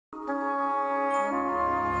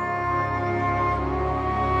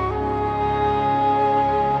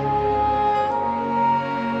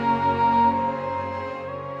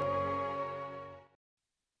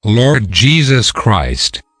Lord Jesus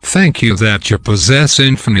Christ, thank you that you possess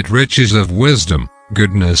infinite riches of wisdom,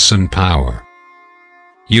 goodness and power.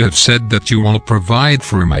 You have said that you will provide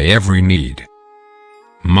for my every need.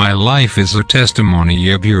 My life is a testimony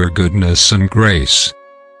of your goodness and grace.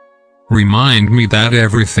 Remind me that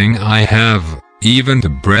everything I have, even the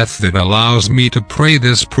breath that allows me to pray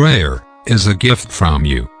this prayer, is a gift from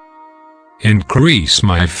you. Increase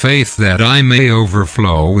my faith that I may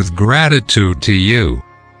overflow with gratitude to you.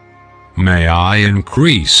 May I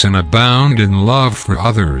increase and abound in love for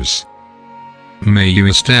others. May you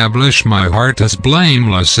establish my heart as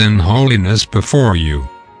blameless in holiness before you.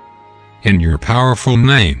 In your powerful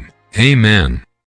name, Amen.